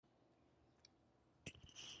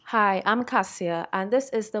Hi, I'm Cassia, and this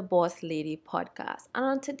is the Boss Lady podcast. And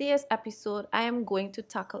on today's episode, I am going to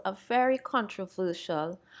tackle a very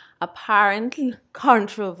controversial, apparently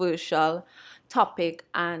controversial topic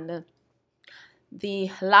and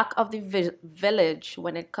the lack of the village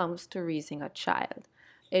when it comes to raising a child.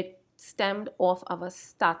 It stemmed off of a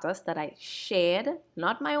status that I shared,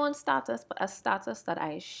 not my own status, but a status that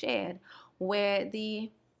I shared, where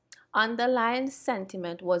the underlying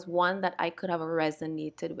sentiment was one that I could have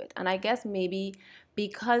resonated with. And I guess maybe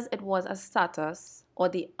because it was a status or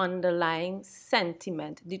the underlying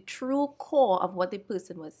sentiment, the true core of what the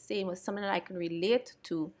person was saying was something that I could relate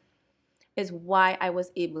to, is why I was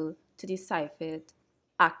able to decipher it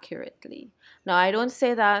accurately. Now, I don't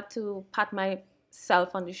say that to pat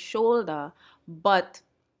myself on the shoulder, but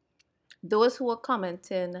those who were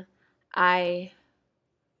commenting, I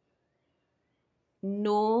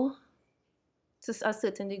know to a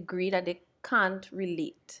certain degree that they can't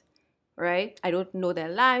relate, right? I don't know their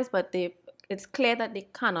lives, but it's clear that they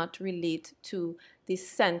cannot relate to the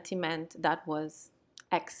sentiment that was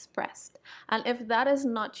expressed. And if that is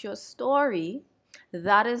not your story,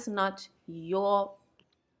 that is not your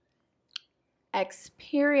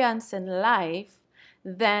experience in life,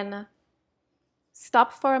 then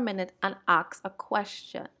stop for a minute and ask a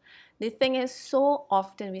question. The thing is, so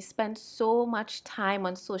often we spend so much time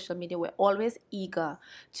on social media. We're always eager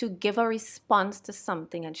to give a response to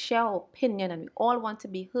something and share our opinion, and we all want to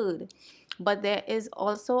be heard. But there is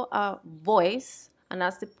also a voice, and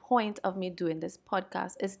that's the point of me doing this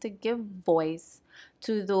podcast, is to give voice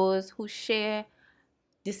to those who share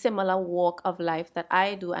the similar walk of life that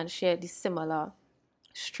I do and share the similar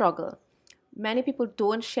struggle. Many people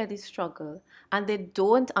don't share this struggle and they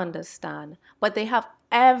don't understand, but they have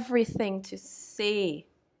everything to say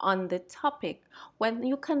on the topic. When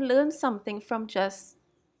you can learn something from just,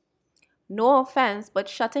 no offense, but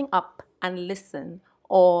shutting up and listen,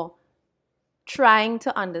 or trying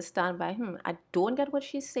to understand by, I don't get what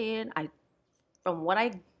she's saying. From what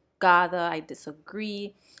I gather, I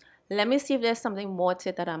disagree. Let me see if there's something more to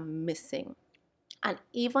it that I'm missing. And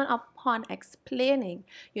even upon explaining,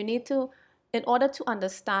 you need to, in order to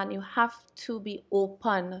understand, you have to be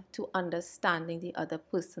open to understanding the other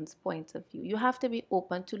person's point of view. You have to be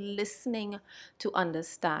open to listening to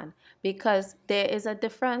understand, because there is a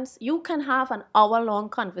difference. You can have an hour-long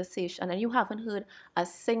conversation and you haven't heard a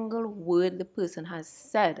single word the person has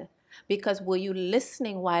said, because were you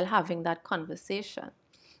listening while having that conversation?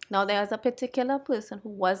 Now, there's a particular person who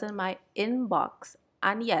was in my inbox,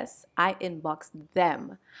 and yes, I inboxed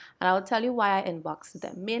them. And I'll tell you why I inboxed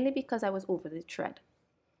them. Mainly because I was over the thread.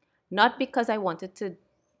 Not because I wanted to,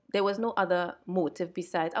 there was no other motive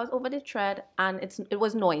besides. I was over the thread and it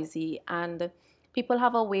was noisy. And people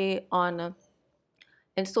have a way on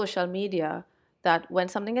in social media that when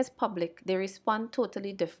something is public, they respond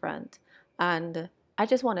totally different. And I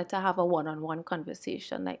just wanted to have a one-on-one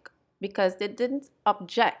conversation, like, because they didn't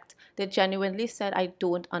object. They genuinely said, I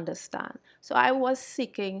don't understand. So I was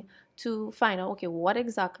seeking to find out, okay, what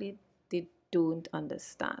exactly they don't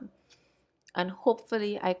understand. And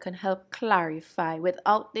hopefully I can help clarify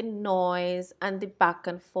without the noise and the back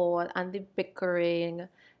and forth and the bickering.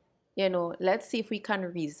 Let's see if we can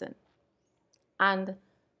reason. And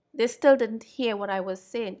they still didn't hear what I was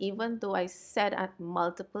saying, even though I said at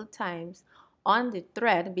multiple times on the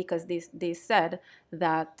thread, because they said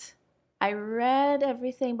that I read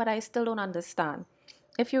everything, but I still don't understand.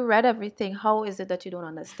 If you read everything, how is it that you don't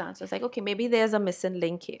understand? So it's like, okay, maybe there's a missing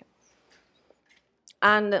link here.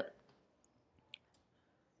 And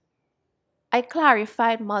I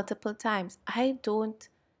clarified multiple times. I don't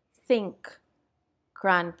think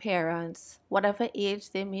grandparents, whatever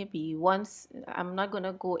age they may be, once, I'm not going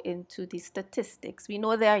to go into the statistics. We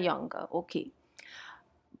know they're younger, okay.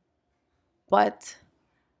 But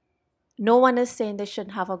no one is saying they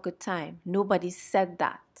shouldn't have a good time. Nobody said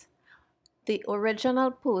that. The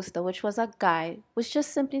original poster, which was a guy, was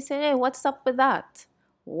just simply saying, hey, what's up with that?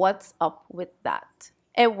 What's up with that?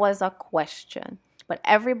 It was a question. But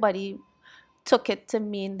everybody took it to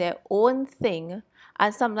mean their own thing.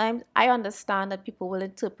 And sometimes I understand that people will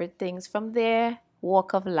interpret things from their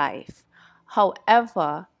walk of life.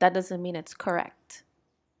 However, that doesn't mean it's correct.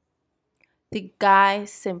 The guy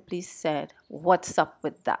simply said, what's up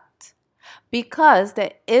with that? Because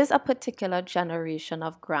there is a particular generation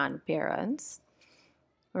of grandparents,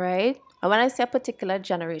 right? And when I say a particular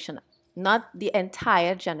generation, not the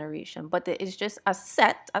entire generation, but there is just a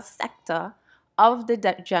sector of the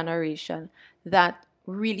generation that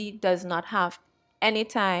really does not have any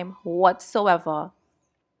time whatsoever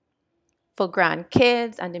for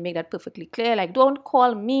grandkids, and they make that perfectly clear, like, don't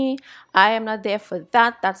call me, I am not there for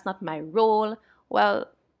that, that's not my role. Well,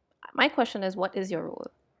 my question is, what is your role?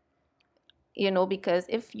 Because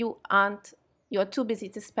if you're too busy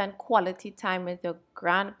to spend quality time with your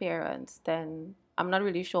grandparents, then I'm not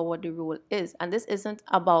really sure what the role is. And this isn't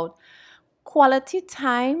about quality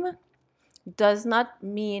time, does not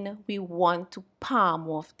mean we want to palm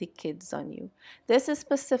off the kids on you. This is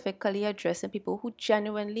specifically addressing people who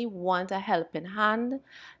genuinely want a helping hand.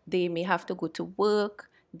 They may have to go to work.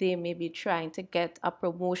 They may be trying to get a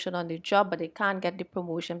promotion on the job, but they can't get the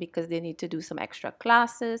promotion because they need to do some extra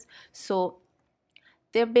classes. So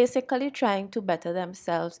they're basically trying to better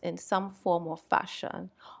themselves in some form or fashion.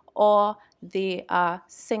 Or they are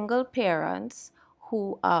single parents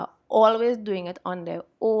who are always doing it on their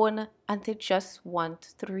own and they just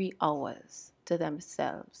want 3 hours to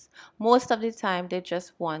themselves. Most of the time, they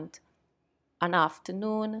just want an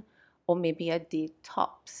afternoon or maybe a day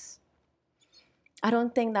tops. I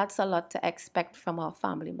don't think that's a lot to expect from our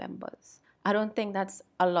family members. I don't think that's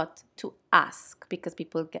a lot to ask because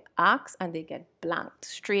people get asked and they get blanked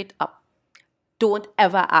straight up. Don't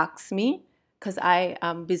ever ask me because I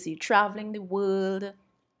am busy traveling the world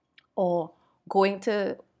or going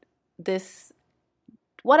to this,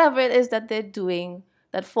 whatever it is that they're doing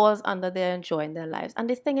that falls under their enjoying their lives. And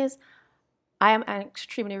the thing is, I am an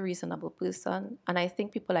extremely reasonable person. And I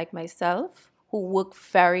think people like myself who work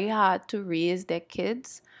very hard to raise their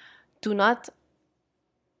kids do not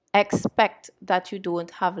expect that you don't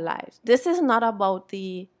have lives. This is not about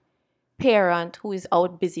the parent who is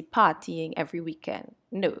out busy partying every weekend.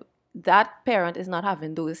 No, that parent is not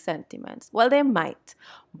having those sentiments. Well, they might,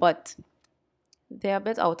 but they're a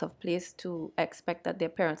bit out of place to expect that their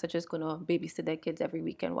parents are just going to babysit their kids every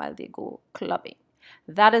weekend while they go clubbing.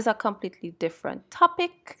 That is a completely different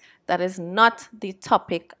topic. That is not the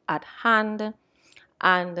topic at hand.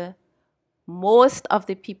 And most of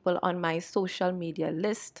the people on my social media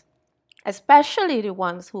list, especially the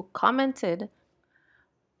ones who commented,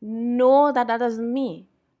 know that that doesn't mean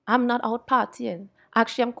I'm not out partying.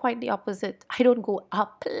 Actually, I'm quite the opposite. I don't go a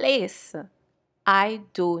place. I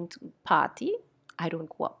don't party. I don't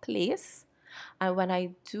go a place. And when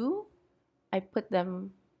I do, I put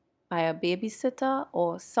them by a babysitter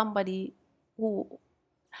or somebody who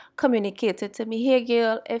communicated to me, hey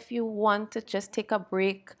girl, if you want to just take a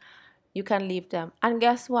break, you can leave them. And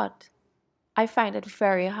guess what? I find it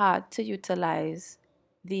very hard to utilize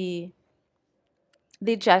the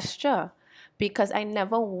gesture because I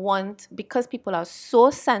never want, because people are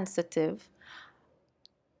so sensitive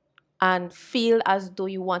and feel as though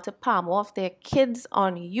you want to palm off their kids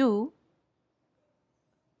on you,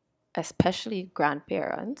 especially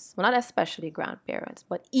grandparents, well, not especially grandparents,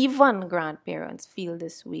 but even grandparents feel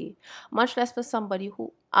this way, much less for somebody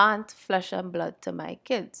who aren't flesh and blood to my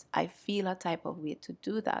kids. I feel a type of way to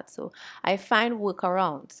do that. So I find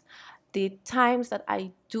workarounds. The times that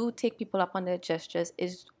I do take people up on their gestures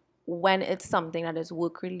is when it's something that is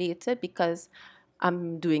work related because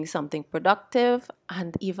I'm doing something productive.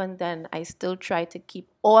 And even then, I still try to keep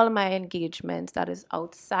all my engagements that is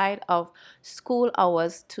outside of school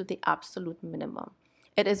hours to the absolute minimum.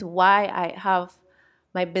 It is why I have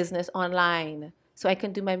my business online so I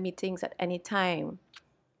can do my meetings at any time.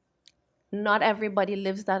 Not everybody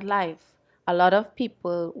lives that life. A lot of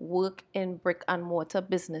people work in brick and mortar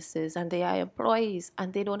businesses and they are employees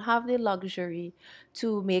and they don't have the luxury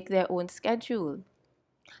to make their own schedule.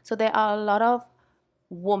 So there are a lot of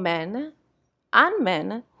women and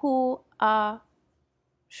men who are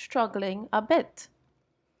struggling a bit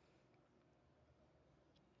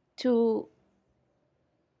to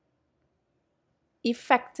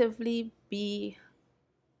effectively be,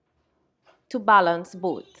 to balance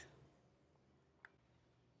both.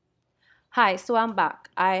 Hi, so I'm back.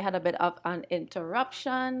 I had a bit of an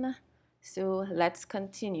interruption, so let's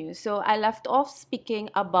continue. So I left off speaking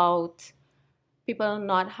about people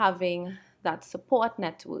not having that support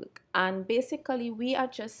network. And basically, we are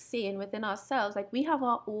just saying within ourselves, like we have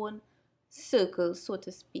our own circle, so to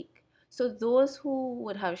speak. So those who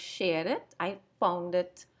would have shared it, I found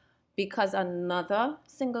it because another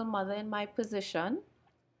single mother in my position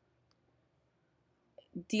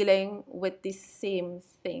dealing with the same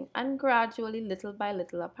thing. And gradually, little by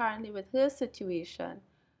little, apparently with her situation,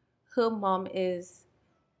 her mom is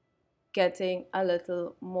getting a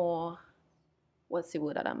little more, what's the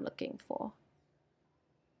word that I'm looking for?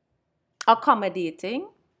 Accommodating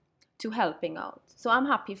to helping out. So I'm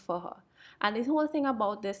happy for her. And the whole thing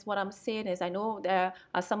about this, what I'm saying is, I know there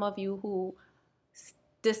are some of you who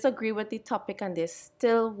disagree with the topic and they're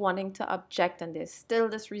still wanting to object and there's still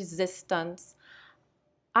this resistance.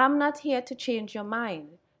 I'm not here to change your mind.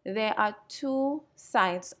 There are two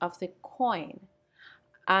sides of the coin,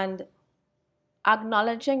 and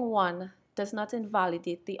acknowledging one does not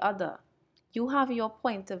invalidate the other. You have your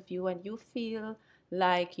point of view, and you feel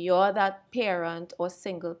like you're that parent or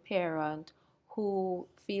single parent who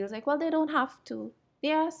feels like, well, they don't have to.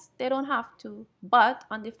 Yes, they don't have to. But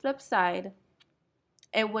on the flip side,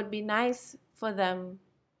 it would be nice for them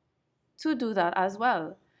to do that as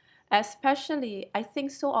well. Especially, I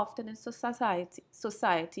think so often in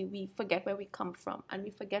society we forget where we come from and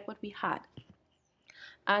we forget what we had.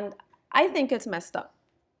 And I think it's messed up.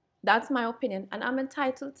 That's my opinion, and I'm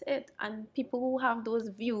entitled to it. And people who have those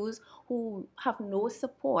views, who have no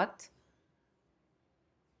support,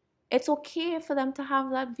 it's okay for them to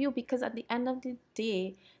have that view, because at the end of the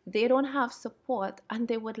day, they don't have support and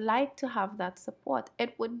they would like to have that support.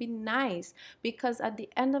 It would be nice, because at the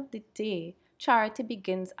end of the day, charity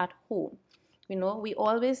begins at home. We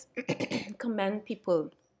always commend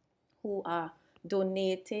people who are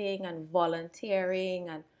donating and volunteering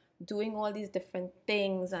and doing all these different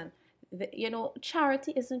things. And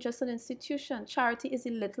charity isn't just an institution. Charity is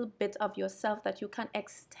a little bit of yourself that you can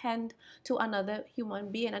extend to another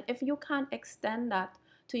human being. And if you can't extend that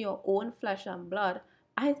to your own flesh and blood,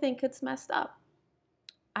 I think it's messed up.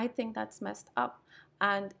 I think that's messed up.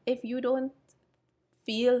 And if you don't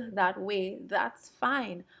feel that way, that's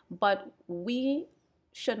fine. But we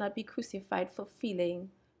should not be crucified for feeling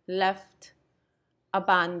left,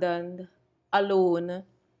 abandoned, alone,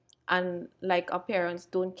 and like our parents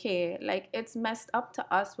don't care. Like, it's messed up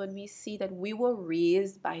to us when we see that we were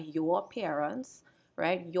raised by your parents,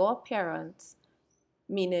 right? Your parents,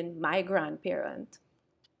 meaning my grandparent,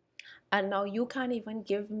 and now you can't even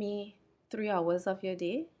give me 3 hours of your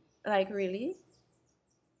day. Like, really?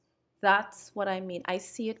 That's what I mean. I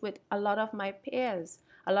see it with a lot of my peers,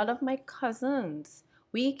 a lot of my cousins.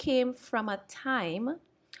 We came from a time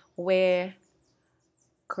where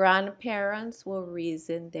grandparents were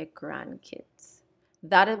raising their grandkids.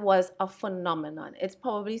 That it was a phenomenon. It's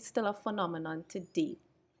probably still a phenomenon today.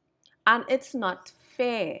 And it's not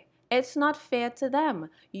fair. It's not fair to them.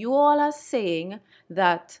 You all are saying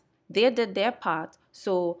that they did their part,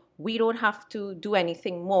 so we don't have to do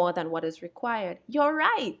anything more than what is required. You're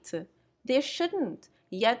right. They shouldn't.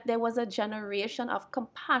 Yet there was a generation of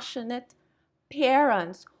compassionate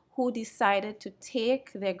parents who decided to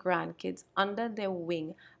take their grandkids under their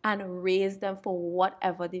wing and raise them for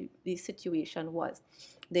whatever the situation was.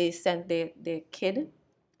 They sent their kid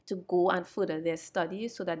to go and further their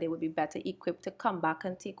studies so that they would be better equipped to come back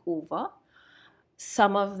and take over.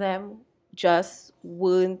 Some of them just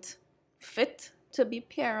weren't fit to be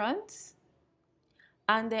parents.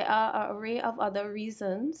 And there are an array of other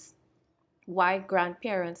reasons why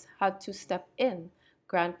grandparents had to step in.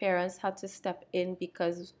 Grandparents had to step in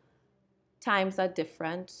because times are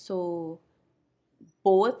different. So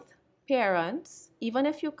both parents, even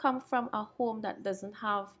if you come from a home that doesn't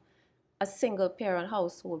have a single parent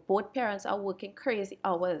household, both parents are working crazy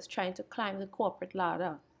hours trying to climb the corporate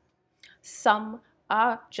ladder. Some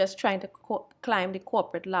are just trying to climb the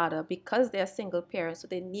corporate ladder because they're single parents, so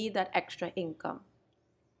they need that extra income.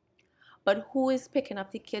 But who is picking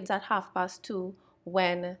up the kids at 2:30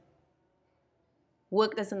 when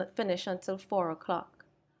work doesn't finish until 4 o'clock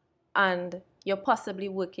and you're possibly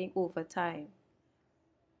working overtime?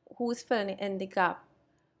 Who's filling in the gap?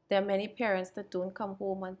 There are many parents that don't come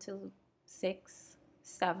home until 6,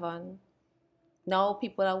 7. Now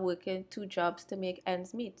people are working 2 jobs to make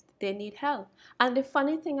ends meet. They need help. And the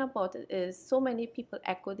funny thing about it is, so many people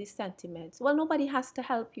echo these sentiments. Well, nobody has to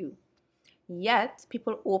help you. Yet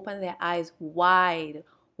people open their eyes wide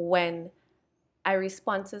when I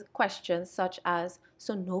respond to questions such as,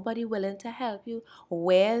 so nobody willing to help you?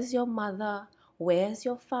 Where's your mother? Where's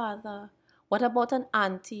your father? What about an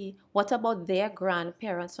auntie? What about their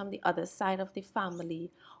grandparents from the other side of the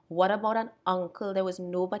family? What about an uncle? There was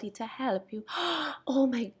nobody to help you. Oh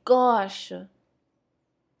my gosh.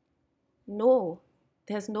 No,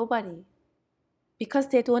 there's nobody, because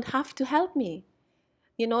they don't have to help me.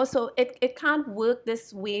 So it can't work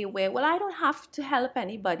this way where, well, I don't have to help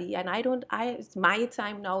anybody, and it's my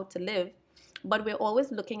time now to live. But we're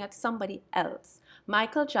always looking at somebody else.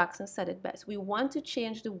 Michael Jackson said it best: we want to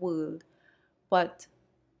change the world, but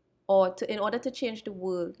in order to change the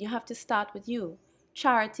world, you have to start with you.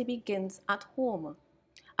 Charity begins at home,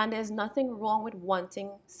 and there's nothing wrong with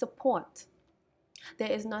wanting support.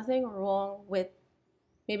 There is nothing wrong with,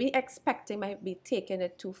 maybe expecting might be taking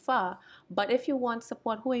it too far, but if you want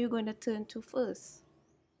support, who are you going to turn to first?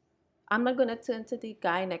 I'm not going to turn to the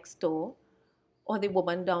guy next door or the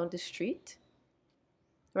woman down the street,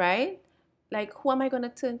 right? Like, who am I going to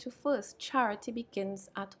turn to first? Charity begins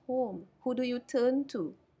at home. Who do you turn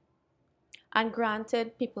to? And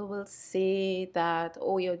granted, people will say that,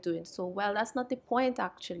 oh, you're doing so well. That's not the point,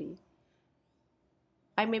 actually.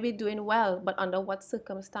 I may be doing well, but under what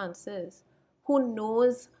circumstances? Who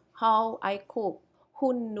knows how I cope?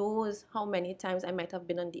 Who knows how many times I might have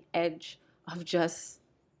been on the edge of just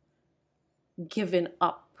giving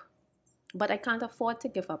up? But I can't afford to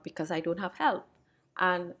give up because I don't have help.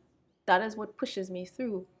 And that is what pushes me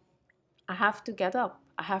through. I have to get up.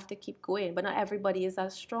 I have to keep going. But not everybody is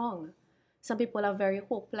as strong. Some people are very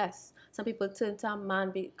hopeless. Some people turn to a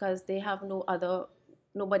man because they have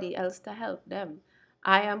nobody else to help them.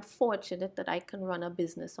 I am fortunate that I can run a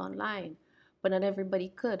business online, but not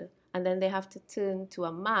everybody could. And then they have to turn to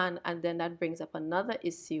a man, and then that brings up another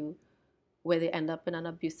issue where they end up in an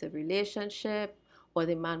abusive relationship or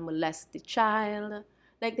the man molests the child.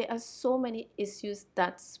 Like, there are so many issues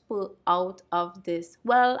that spur out of this.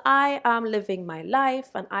 Well, I am living my life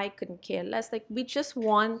and I couldn't care less. Like, we just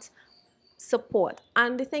want support.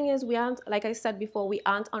 And the thing is, we aren't, like I said before, we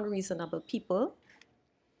aren't unreasonable people.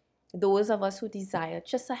 Those of us who desire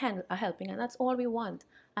just a helping hand, that's all we want,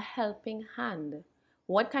 a helping hand.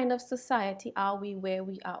 What kind of society are we where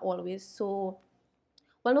we are always so,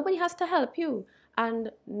 well, nobody has to help you, and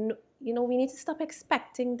we need to stop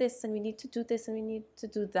expecting this, and we need to do this, and we need to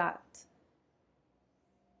do that.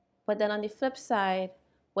 But then on the flip side,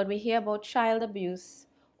 when we hear about child abuse,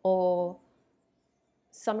 or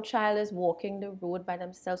some child is walking the road by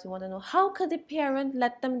themselves, we want to know, how could the parent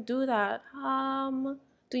let them do that?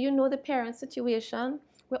 Do you know the parent situation?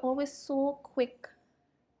 We're always so quick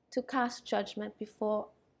to cast judgment before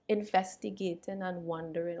investigating and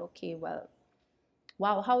wondering, okay, well,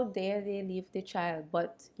 wow, how dare they leave the child?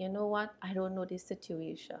 But you know what? I don't know the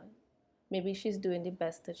situation. Maybe she's doing the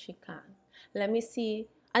best that she can. Let me see,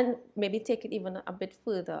 and maybe take it even a bit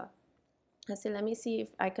further. I say, let me see if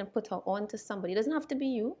I can put her on to somebody. It doesn't have to be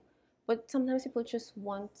you, but sometimes people just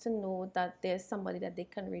want to know that there's somebody that they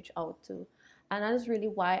can reach out to. And that is really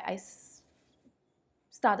why I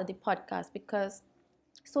started the podcast, because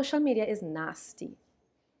social media is nasty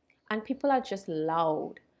and people are just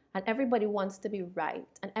loud, and everybody wants to be right,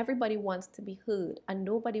 and everybody wants to be heard, and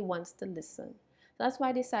nobody wants to listen. So that's why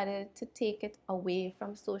I decided to take it away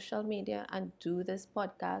from social media and do this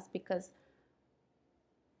podcast, because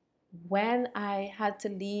when I had to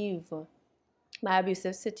leave my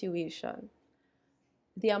abusive situation,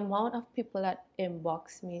 the amount of people that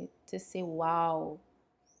inbox me to say, wow,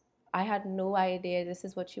 I had no idea this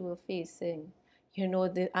is what you were facing.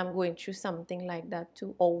 That I'm going through something like that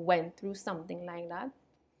too, or went through something like that.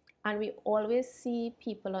 And we always see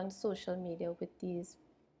people on social media with these,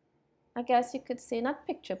 I guess you could say, not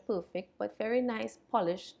picture perfect, but very nice,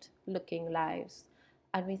 polished looking lives.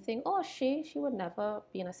 And we think, oh, she would never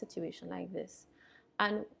be in a situation like this.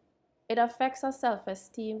 And it affects our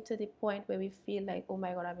self-esteem to the point where we feel like, oh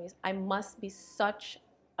my God, I must be such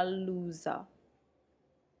a loser.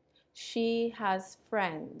 She has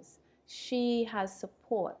friends. She has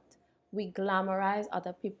support. We glamorize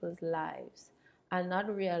other people's lives and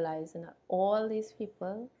not realizing that all these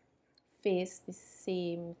people face the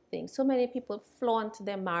same thing. So many people flaunt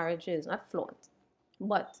their marriages, not flaunt,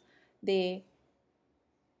 but they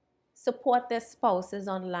support their spouses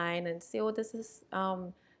online and say, oh, this is,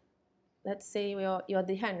 let's say you're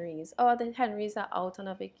the Henrys. Oh, the Henrys are out on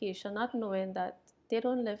a vacation, not knowing that they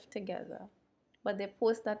don't live together. But they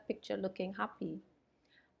post that picture looking happy,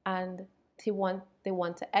 and they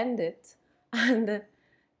want to end it. And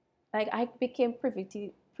like, I became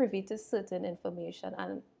privy to certain information,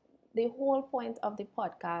 and the whole point of the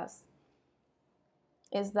podcast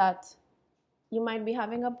is that you might be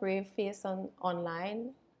having a brave face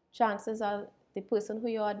online. Chances are the person who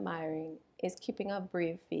you're admiring is keeping a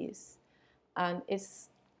brave face, and it's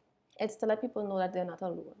to let people know that they're not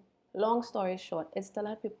alone. Long story short, it's to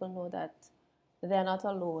let people know that they're not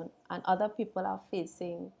alone, and other people are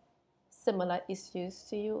facing similar issues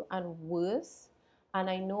to you and worse. And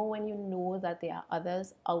I know when you know that there are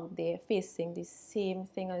others out there facing the same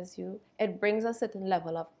thing as you, it brings a certain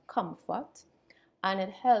level of comfort, and it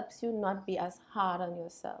helps you not be as hard on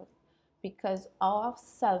yourself, because our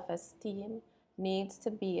self esteem needs to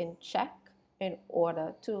be in check in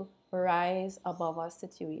order to rise above our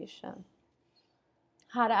situation.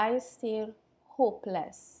 Had I stayed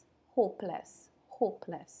hopeless,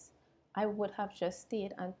 I would have just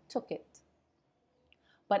stayed and took it.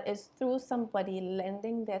 But it's through somebody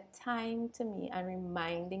lending their time to me and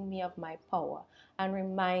reminding me of my power, and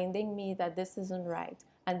reminding me that this isn't right,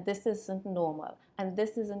 and this isn't normal, and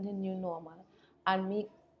this isn't the new normal, and me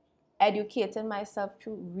educating myself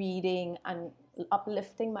through reading and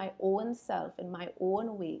uplifting my own self in my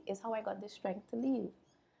own way is how I got the strength to leave.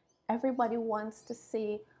 Everybody wants to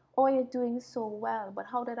say, oh, you're doing so well, but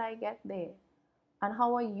how did I get there? And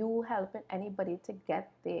how are you helping anybody to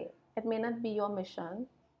get there? It may not be your mission,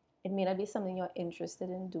 it may not be something you're interested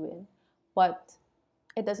in doing, but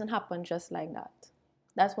it doesn't happen just like that.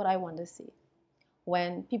 That's what I want to see.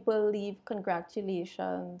 When people leave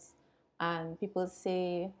congratulations and people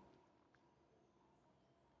say,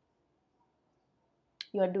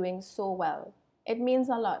 you're doing so well, it means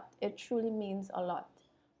a lot. It truly means a lot.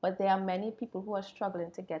 But there are many people who are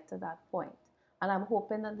struggling to get to that point. And I'm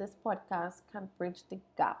hoping that this podcast can bridge the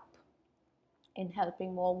gap in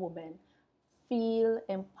helping more women feel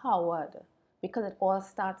empowered, because it all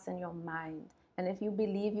starts in your mind. And if you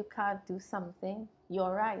believe you can't do something,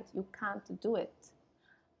 you're right, you can't do it.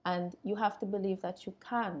 And you have to believe that you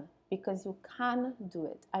can, because you can do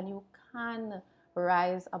it and you can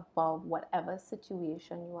rise above whatever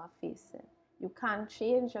situation you are facing. You can't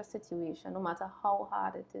change your situation no matter how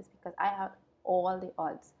hard it is, because I have all the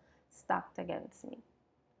odds stacked against me.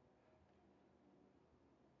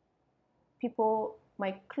 People,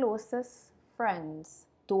 my closest friends,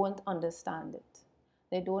 don't understand it.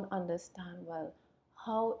 They don't understand, well,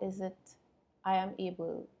 how is it I am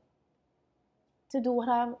able to do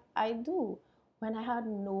what I do when I had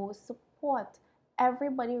no support?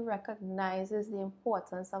 Everybody recognizes the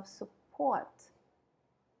importance of support.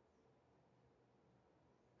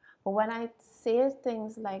 But when I say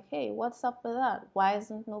things like, hey, what's up with that? Why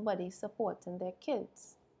isn't nobody supporting their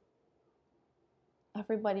kids?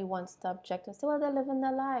 Everybody wants to object and say, well, they're living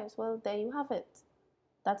their lives. Well, there you have it.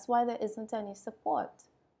 That's why there isn't any support.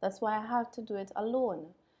 That's why I have to do it alone.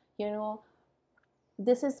 You know,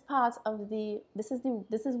 this is part of this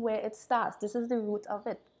is where it starts. This is the root of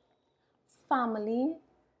it. Family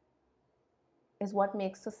is what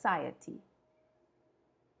makes society.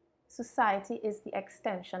 Society is the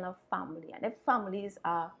extension of family. And if families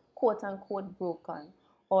are quote unquote broken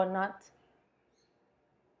or not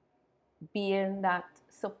being that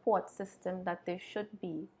support system that they should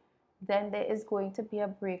be, then there is going to be a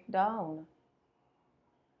breakdown.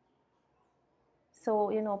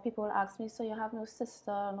 So, people ask me, so you have no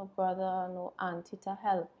sister, no brother, no auntie to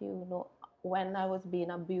help you? No, when I was being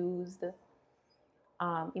abused,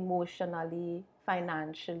 emotionally,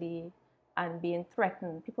 financially, and being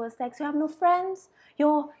threatened, people was like, so you have no friends?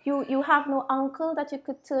 You have no uncle that you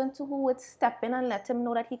could turn to who would step in and let him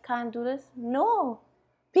know that he can't do this? No,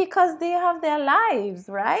 because they have their lives,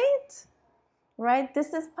 right? Right?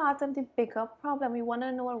 This is part of the bigger problem. We want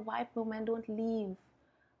to know why women don't leave.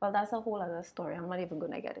 Well, that's a whole other story. I'm not even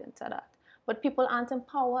going to get into that. But people aren't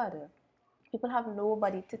empowered. People have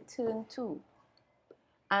nobody to turn to.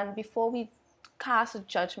 And before we cast a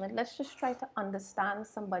judgment, let's just try to understand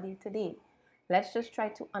somebody today. Let's just try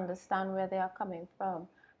to understand where they are coming from.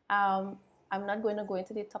 I'm not going to go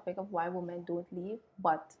into the topic of why women don't leave,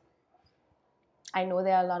 but I know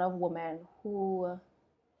there are a lot of women who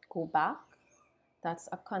go back. That's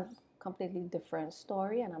a completely different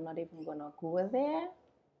story, and I'm not even going to go there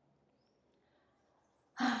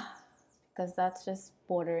because that's just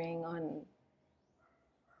bordering on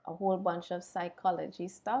a whole bunch of psychology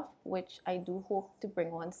stuff, which I do hope to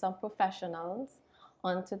bring on some professionals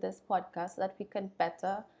onto this podcast so that we can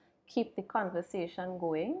better keep the conversation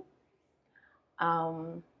going.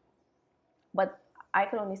 But I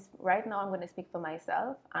can only, right now, I'm going to speak for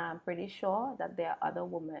myself, and I'm pretty sure that there are other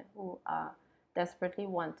women who are desperately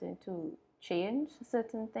wanting to change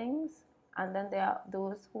certain things. And then there are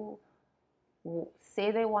those who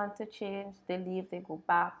say they want to change, they leave, they go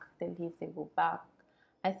back, they leave, they go back.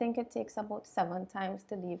 I think it takes about 7 times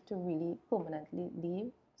to leave to really permanently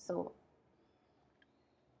leave. So,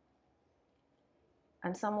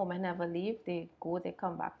 and some women never leave. They go, they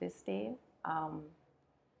come back, they stay.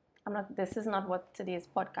 This is not what today's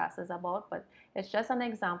podcast is about, but it's just an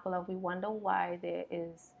example of we wonder why there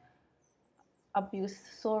is abuse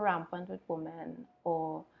so rampant with women,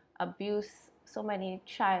 or abuse, so many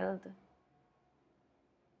child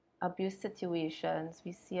abuse situations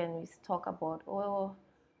we see, and we talk about, oh,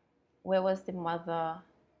 where was the mother?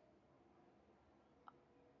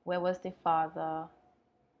 Where was the father?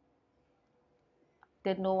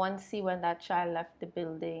 Did no one see when that child left the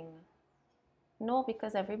building? No,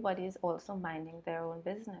 because everybody is also minding their own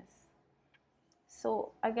business.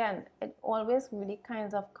 So again, it always really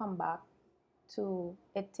kind of come back to,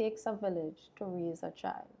 it takes a village to raise a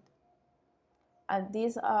child. And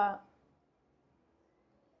these are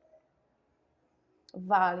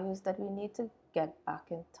values that we need to get back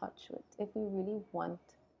in touch with if we really want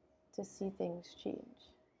to see things change.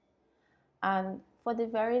 And for the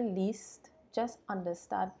very least, just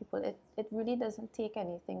understand people. It really doesn't take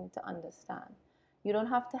anything to understand. You don't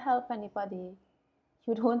have to help anybody.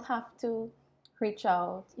 You don't have to reach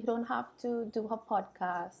out. You don't have to do a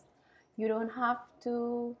podcast. You don't have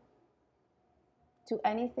to do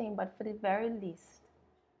anything, but for the very least,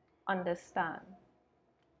 understand.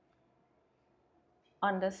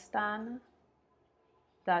 Understand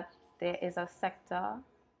that there is a sector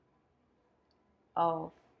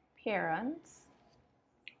of parents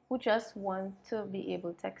who just want to be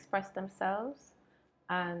able to express themselves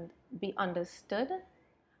and be understood.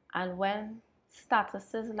 And when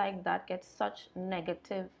statuses like that get such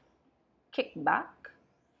negative kickback,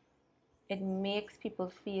 it makes people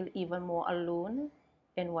feel even more alone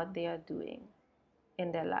in what they are doing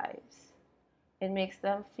in their lives. It makes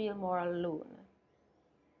them feel more alone.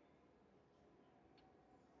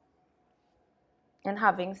 And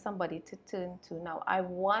having somebody to turn to now. I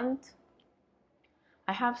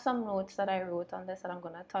have some notes that I wrote on this that I'm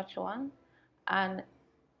going to touch on. And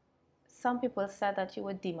some people said that you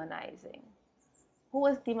were demonizing. Who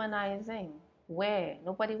was demonizing? Where?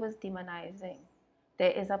 Nobody was demonizing.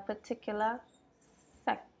 There is a particular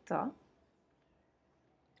sector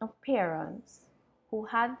of parents who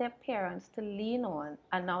had their parents to lean on,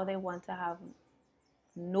 and now they want to have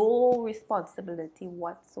no responsibility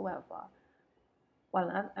whatsoever.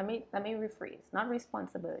 Well, let me rephrase, not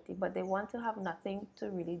responsibility, but they want to have nothing to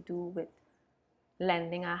really do with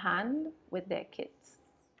lending a hand with their kids.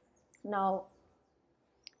 Now,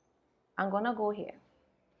 I'm gonna go here,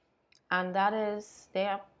 and that is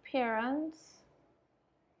there are parents,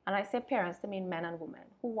 and I say parents to mean men and women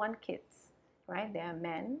who want kids, right? There are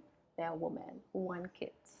men, there are women who want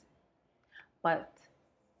kids, but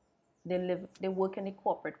they work in the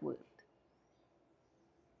corporate world.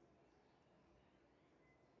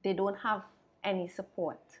 They don't have any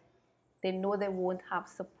support. They know they won't have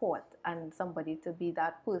support and somebody to be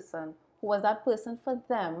that person who was that person for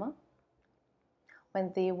them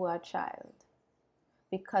when they were a child,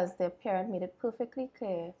 because their parent made it perfectly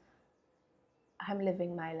clear, I'm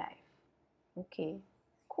living my life. Okay,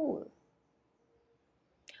 cool.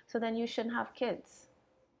 So then you shouldn't have kids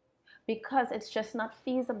because it's just not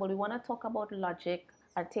feasible. We want to talk about logic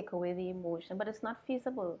and take away the emotion, but it's not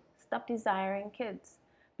feasible. Stop desiring kids,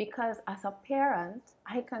 because as a parent,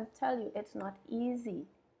 I can tell you it's not easy.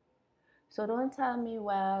 So don't tell me,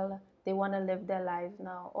 well, they want to live their lives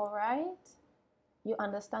now. All right, you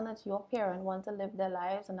understand that your parent wants to live their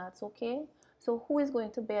lives, and that's okay. So who is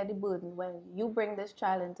going to bear the burden when you bring this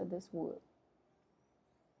child into this world?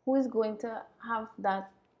 Who is going to have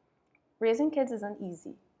that? Raising kids isn't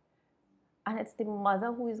easy, and it's the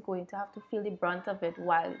mother who is going to have to feel the brunt of it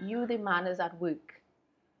while you, the man, is at work,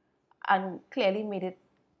 and clearly made it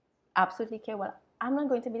absolutely clear, well, I'm not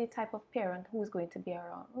going to be the type of parent who's going to be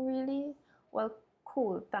around. Really? Well,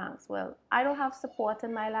 cool, thanks. Well, I don't have support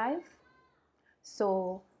in my life,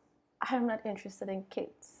 so I'm not interested in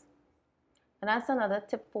kids. And that's another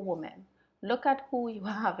tip for women. Look at who you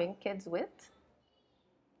are having kids with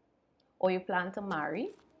or you plan to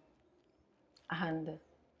marry, and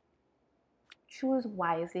choose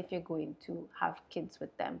wisely if you're going to have kids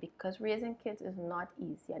with them, because raising kids is not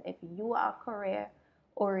easy. And if you are a career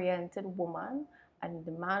oriented woman and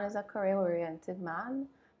the man is a career oriented man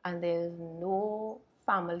and there's no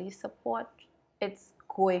family support, it's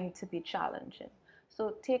going to be challenging. So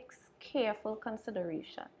it takes careful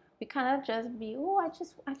consideration. We cannot just be, oh, I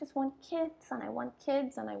just want kids and I want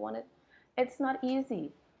kids and I want it. It's not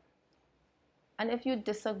easy. And if you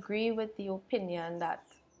disagree with the opinion that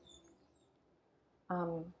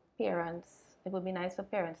parents, it would be nice for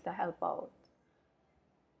parents to help out,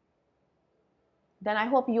 then I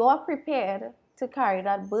hope you're prepared to carry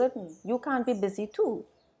that burden. You can't be busy too.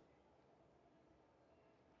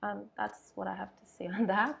 And that's what I have to say on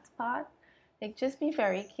that part. Like, just be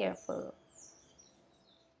very careful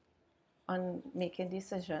on making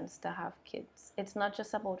decisions to have kids. It's not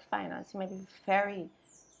just about finance. You might be very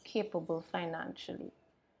capable financially.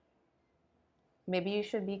 Maybe you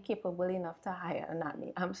should be capable enough to hire a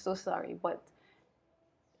nanny. I'm so sorry, but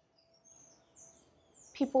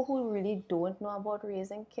people who really don't know about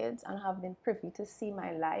raising kids and have been privy to see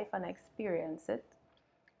my life and experience it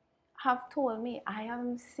have told me, I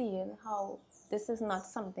am seeing how this is not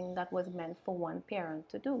something that was meant for one parent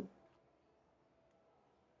to do.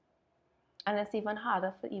 And it's even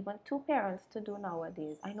harder for even two parents to do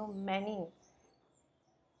nowadays. I know many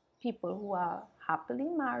people who are happily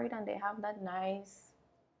married and they have that nice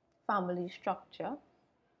family structure,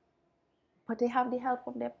 but they have the help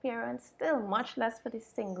of their parents still, much less for the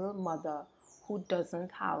single mother who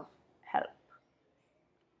doesn't have help.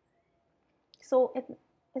 So it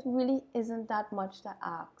really isn't that much to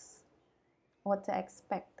ask or to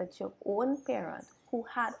expect that your own parent, who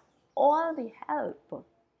had all the help,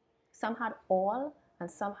 some had all and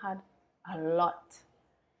some had a lot.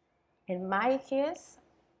 In my case,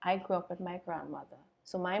 I grew up with my grandmother.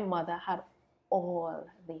 So my mother had all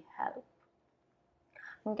the help.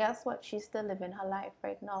 And guess what? She's still living her life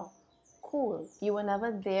right now. Cool. You were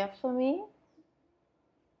never there for me,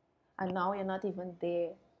 and now you're not even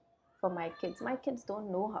there for my kids. My kids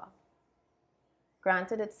don't know her.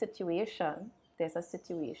 Granted, it's situation. There's a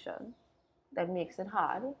situation that makes it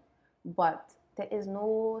hard, but there is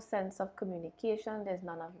no sense of communication. There's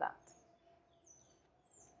none of that.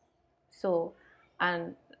 So,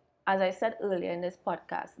 and as I said earlier in this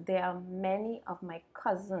podcast, there are many of my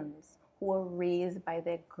cousins who were raised by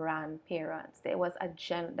their grandparents. There was a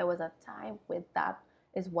time where that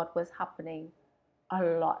is what was happening a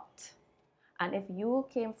lot. And if you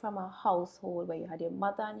came from a household where you had your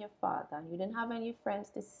mother and your father and you didn't have any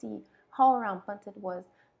friends to see how rampant it was,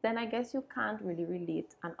 then I guess you can't really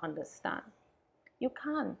relate and understand. You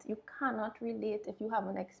can't. You cannot relate if you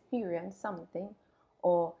haven't experienced something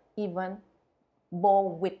or even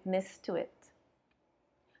bore witness to it.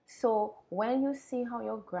 So when you see how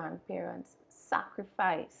your grandparents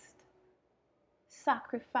sacrificed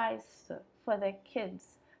for their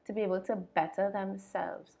kids to be able to better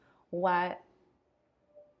themselves, while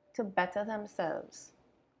to better themselves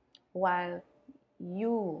while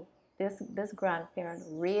you this grandparent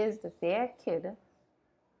raised their kid,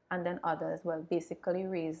 and then others, well, basically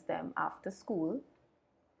raised them after school.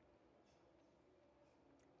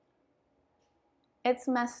 It's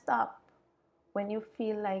messed up when you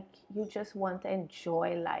feel like you just want to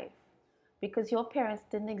enjoy life because your parents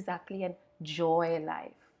didn't exactly enjoy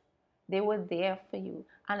life. They were there for you,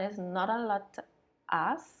 and it's not a lot to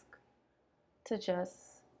ask to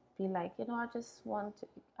just be like, I just want to,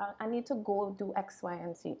 I need to go do X, Y,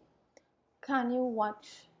 and Z. Can you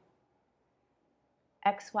watch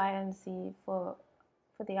X, Y, and Z for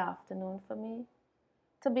the afternoon for me?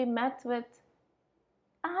 To be met with,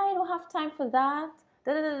 I don't have time for that.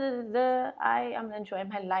 Da, da, da, da, da. I am enjoying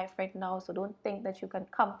my life right now, so don't think that you can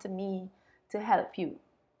come to me to help you.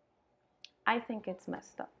 I think it's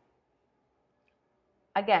messed up.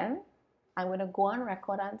 Again, I'm going to go on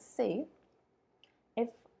record and say, if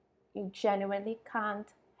you genuinely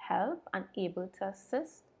can't help and able to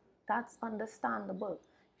assist, that's understandable.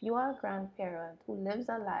 If you are a grandparent who lives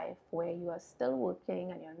a life where you are still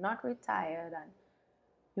working and you're not retired and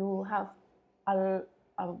you have a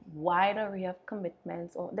wide array of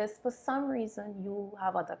commitments, or there's for some reason you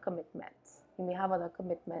have other commitments. You may have other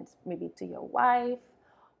commitments, maybe to your wife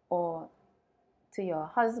or to your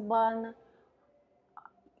husband.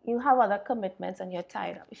 You have other commitments and you're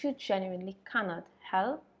tied up. If you genuinely cannot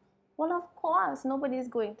help, well, of course, nobody's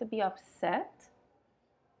going to be upset.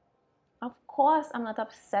 Of course, I'm not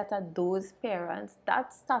upset at those parents.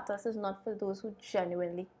 That status is not for those who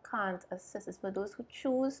genuinely can't assist. It's for those who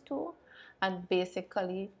choose to and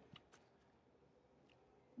basically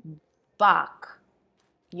back.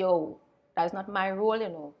 Yo, that's not my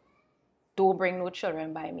role. Don't bring no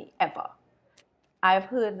children by me, ever. I've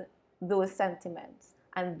heard those sentiments.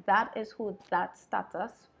 And that is who that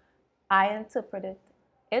status, I interpreted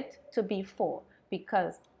it to be for,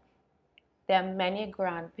 because there are many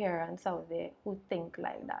grandparents out there who think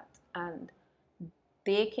like that, and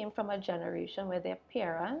they came from a generation where their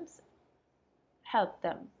parents helped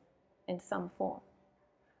them in some form.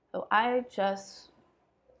 So I just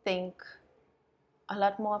think a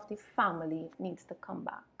lot more of the family needs to come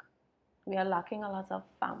back. We are lacking a lot of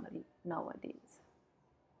family nowadays.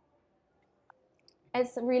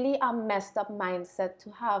 It's really a messed up mindset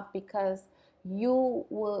to have, because you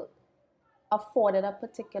were afforded a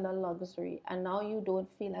particular luxury and now you don't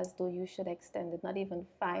feel as though you should extend it, not even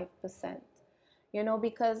 5%.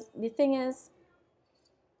 Because the thing is,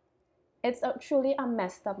 it's truly a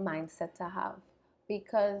messed up mindset to have,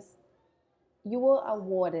 because you were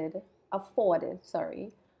afforded,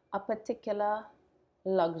 sorry, a particular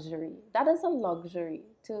luxury. That is a luxury,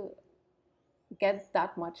 to get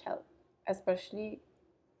that much help, especially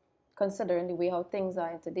considering the way how things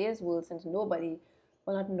are in today's world, since nobody,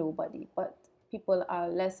 well, not nobody, but people are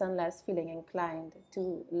less and less feeling inclined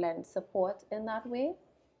to lend support in that way.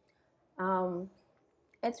 Um,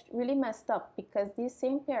 it's really messed up, because these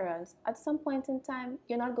same parents, at some point in time,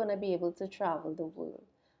 you're not going to be able to travel the world.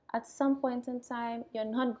 At some point in time, you're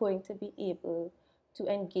not going to be able to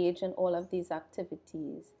engage in all of these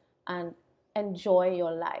activities and enjoy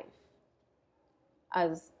your life,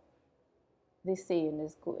 as the saying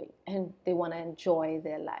is going, and they want to enjoy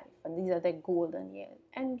their life, and these are their golden years.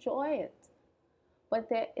 Enjoy it. but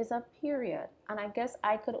there is a period, and I guess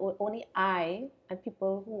I could only I and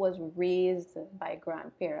people who was raised by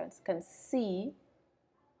grandparents can see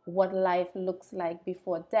what life looks like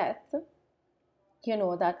before death. You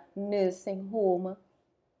know, that nursing home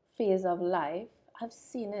phase of life. I've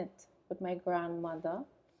seen it with my grandmother.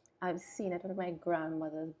 I've seen it with my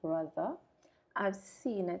grandmother's brother. I've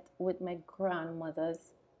seen it with my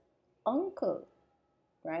grandmother's uncle,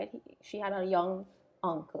 right? She had a young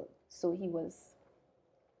uncle. So he was,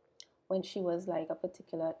 when she was like a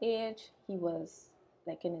particular age, he was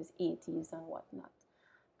like in his 80s and whatnot.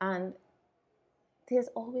 And there's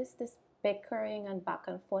always this bickering and back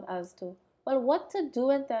and forth as to, well, what to do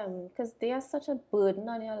with them, because they are such a burden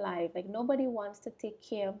on your life. Like, nobody wants to take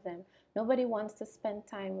care of them, nobody wants to spend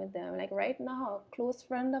time with them. Like, right now, a close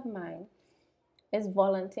friend of mine is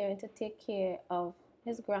volunteering to take care of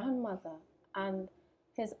his grandmother, and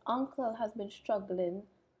his uncle has been struggling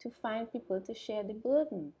to find people to share the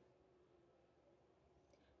burden.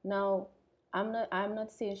 Now, I'm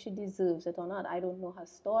not saying she deserves it or not. I don't know her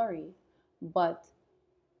story, but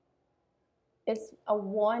it's a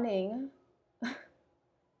warning,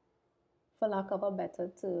 for lack of a better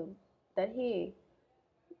term, that hey,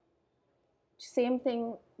 same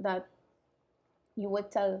thing that you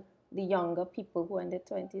would tell the younger people who are in their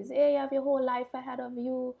 20s, hey, you have your whole life ahead of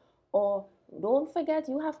you, or don't forget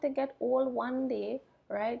you have to get old one day,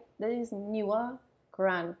 right? These newer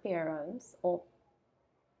grandparents or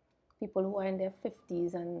people who are in their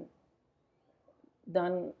 50s and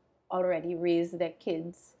done already raised their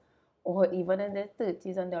kids, or even in their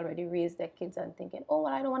 30s and they already raised their kids and thinking, oh,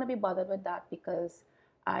 well, I don't want to be bothered with that because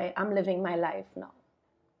I'm living my life now.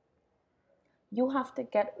 You have to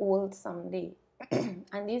get old someday.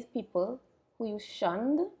 And these people who you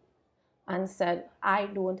shunned and said, I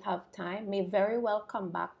don't have time, may very well come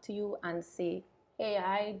back to you and say, hey,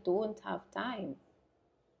 I don't have time.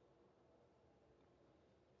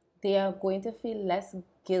 They are going to feel less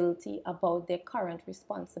guilty about their current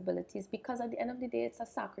responsibilities, because at the end of the day, it's a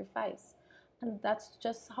sacrifice. And that's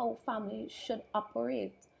just how family should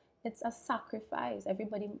operate. It's a sacrifice.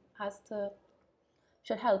 Everybody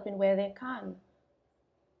should help in where they can,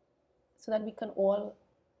 so that we can all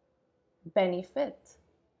benefit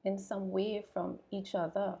in some way from each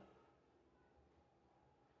other.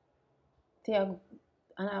 They are,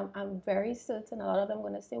 and I'm very certain a lot of them are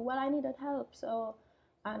going to say, well, I needed help. So,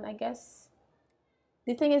 and I guess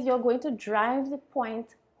the thing is, you're going to drive the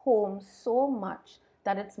point home so much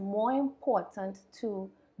that it's more important to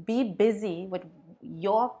be busy with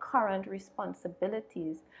your current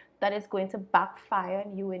responsibilities, that it's going to backfire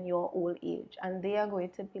on you in your old age. And they are going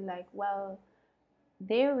to be like, well,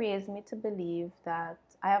 they raised me to believe that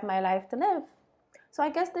I have my life to live. So I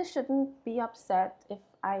guess they shouldn't be upset if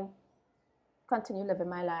I continue living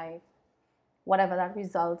my life, whatever that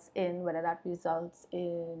results in, whether that results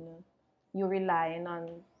in you relying on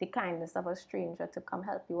the kindness of a stranger to come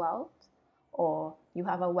help you out, or you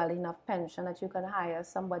have a well enough pension that you can hire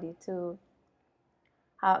somebody to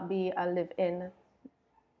be a live in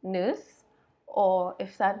nurse, or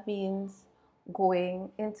if that means going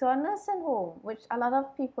into a nursing home, which a lot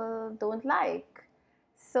of people don't like.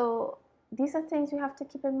 So these are things you have to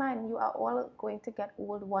keep in mind. You are all going to get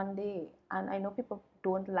old one day. And I know people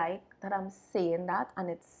don't like that I'm saying that, and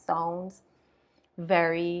it sounds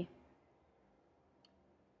very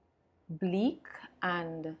bleak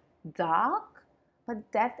and dark,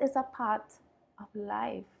 but death is a part of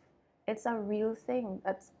life. It's a real thing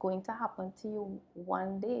that's going to happen to you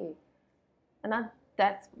one day. And not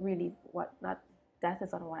death really, what, not death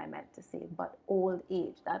is not what I meant to say, but old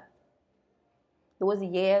age. That those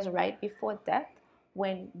years right before death,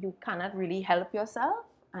 when you cannot really help yourself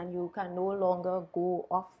and you can no longer go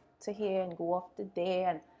off to here and go off to there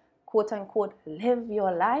and quote unquote live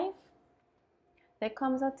your life, there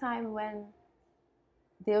comes a time when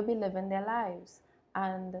they'll be living their lives.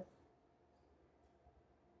 And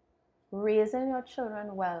raising your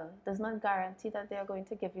children well does not guarantee that they are going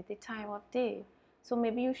to give you the time of day. So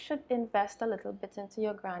maybe you should invest a little bit into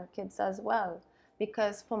your grandkids as well.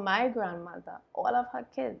 Because for my grandmother, all of her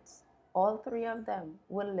kids, all three of them,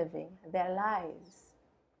 were living their lives.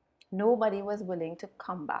 Nobody was willing to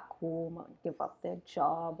come back home and give up their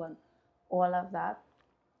job and all of that.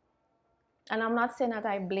 And I'm not saying that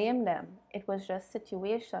I blame them. It was just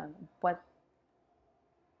situation. But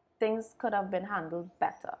things could have been handled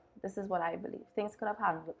better. This is what I believe. Things could have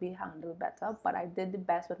been handled better, but I did the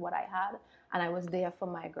best with what I had, and I was there for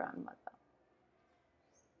my grandmother.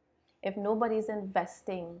 If nobody's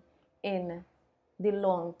investing in the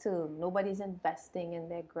long term, nobody's investing in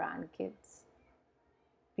their grandkids,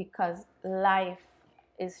 because life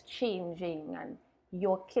is changing and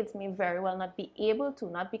your kids may very well not be able to,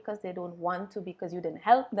 not because they don't want to, because you didn't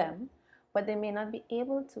help them, but they may not be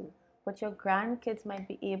able to. But your grandkids might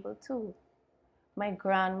be able to. My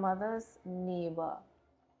grandmother's neighbor,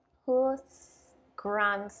 her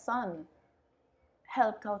grandson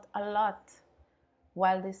helped out a lot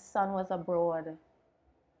while the son was abroad,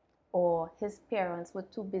 or his parents were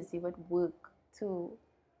too busy with work to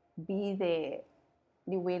be there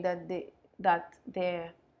the way that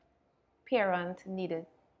their parent needed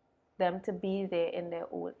them to be there in their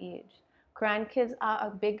old age. Grandkids are a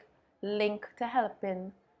big link to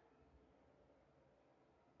helping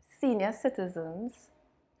senior citizens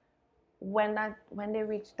when they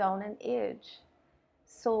reach down in age.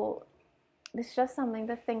 So it's just something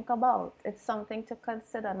to think about. It's something to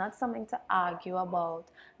consider, not something to argue about,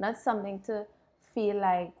 not something to feel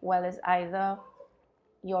like, well, it's either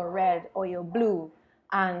you're red or you're blue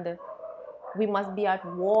and we must be at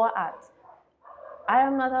war at. I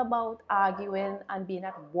am not about arguing and being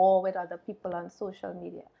at war with other people on social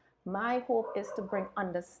media. My hope is to bring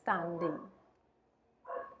understanding.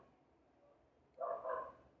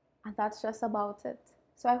 And that's just about it.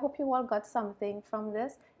 So I hope you all got something from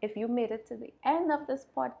this. If you made it to the end of this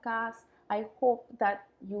podcast, I hope that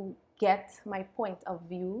you get my point of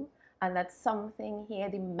view and that something here,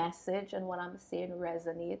 the message and what I'm saying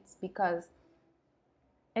resonates, because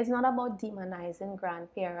it's not about demonizing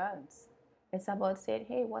grandparents. It's about saying,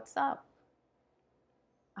 hey, what's up?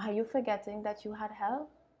 Are you forgetting that you had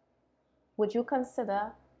help? Would you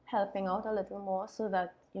consider helping out a little more so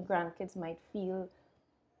that your grandkids might feel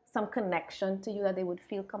some connection to you, that they would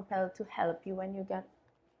feel compelled to help you when you get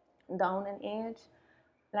down in age?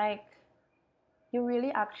 Like, you're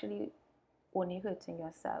really actually only hurting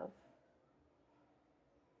yourself.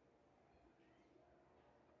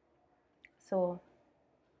 So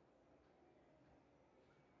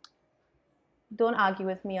don't argue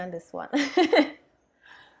with me on this one.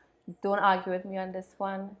 Don't argue with me on this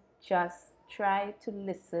one. Just try to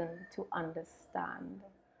listen to understand.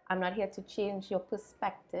 I'm not here to change your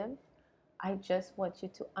perspective. I just want you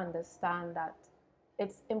to understand that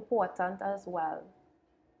it's important as well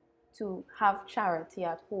to have charity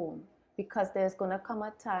at home, because there's going to come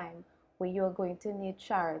a time where you're going to need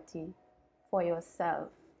charity for yourself.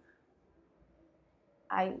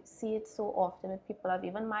 I see it so often with people of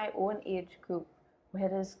even my own age group,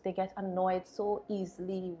 where they get annoyed so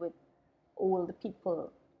easily with old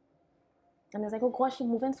people. And it's like, oh gosh, she's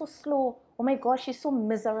moving so slow. Oh my gosh, she's so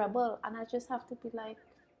miserable. And I just have to be like,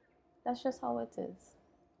 that's just how it is.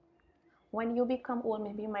 When you become old,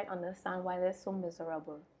 maybe you might understand why they're so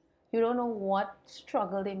miserable. You don't know what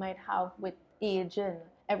struggle they might have with aging.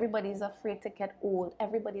 Everybody's afraid to get old.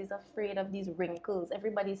 Everybody's afraid of these wrinkles.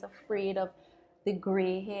 Everybody's afraid of the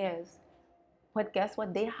gray hairs. But guess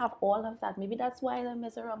what? They have all of that. Maybe that's why they're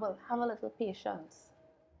miserable. Have a little patience.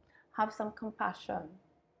 Have some compassion.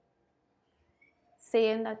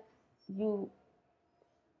 Saying that you,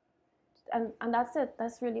 and that's it.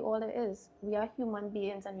 That's really all it is. We are human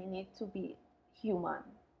beings and we need to be human.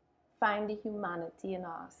 Find the humanity in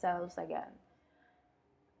ourselves again.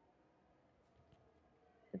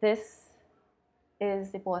 This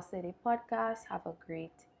is the Boss Lady Podcast. Have a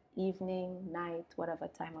great evening, night, whatever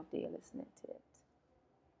time of day you're listening to it.